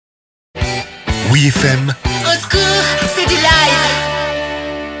Oui FM. Au secours, c'est du live.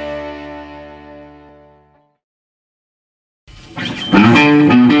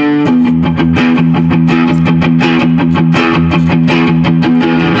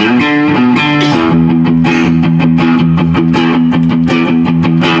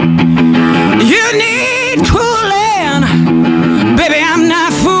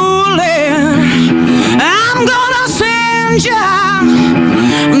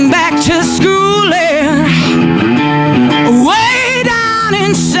 Back to schooling, way down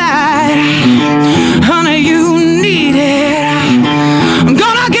inside, honey, you need it. I'm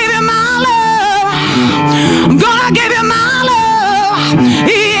gonna give you my love, I'm gonna give you my love,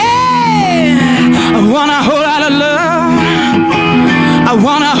 yeah. I want a whole lot of love, I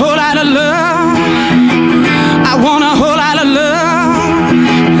want a whole lot of love, I want a whole lot of love,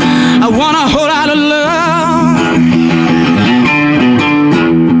 I want a whole lot of love.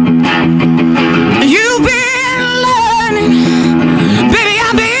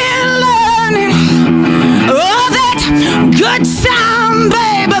 Good time,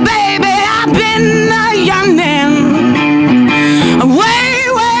 baby, baby, I've been a youngin', way,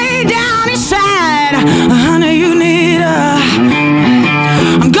 way down inside, honey, you need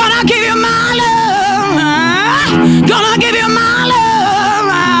I'm gonna give you my love, gonna give you my love,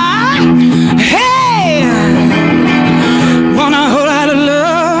 hey, want a whole lot of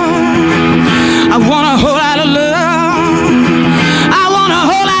love, I want a whole lot of love, I want a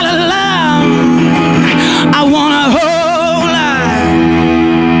whole lot of love, I want a whole.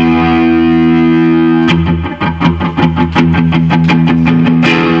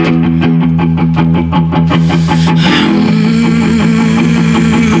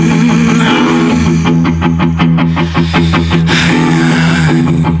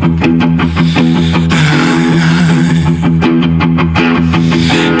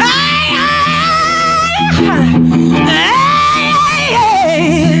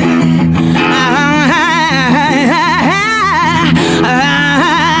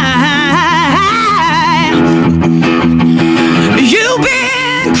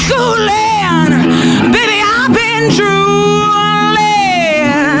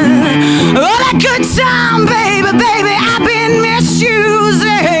 Good time, baby, baby, I've been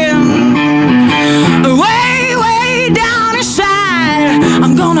misusing, way, way down inside.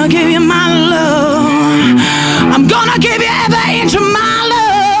 I'm gonna give you my love, I'm gonna give you every inch of my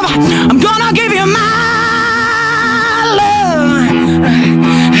love, I'm gonna give you my love,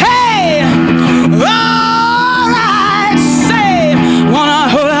 hey, alright, say, want a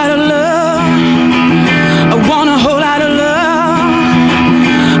whole lot of love, I want a whole lot of love.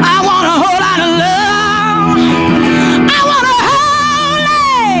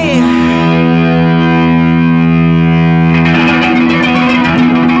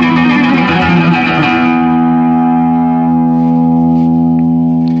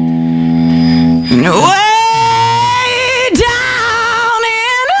 Way down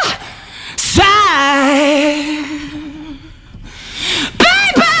inside,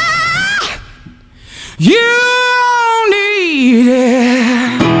 baby, you need it.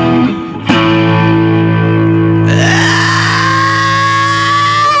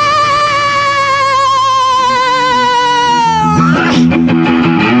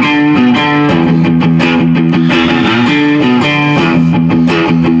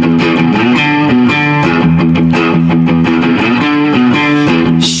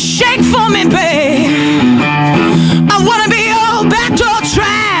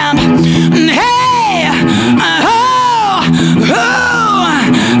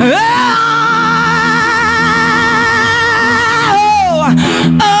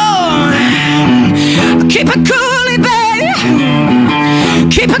 Keep it coolly, baby.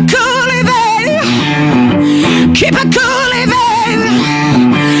 Keep it coolly, baby. Keep it coolly, baby.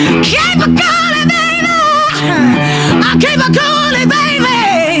 Keep it coolly, baby. I keep it coolly, baby.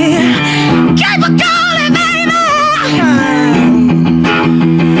 Keep it coolly, baby.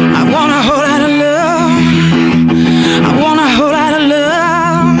 I want a whole lot of love. I want a whole lot of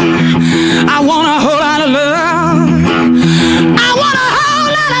love. I want a whole lot of love. I want a whole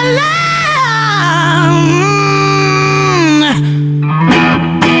lot of love.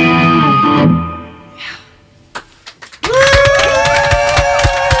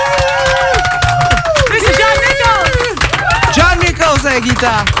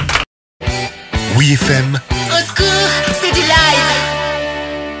 Guitare. Oui FM. Au secours, c'est du live.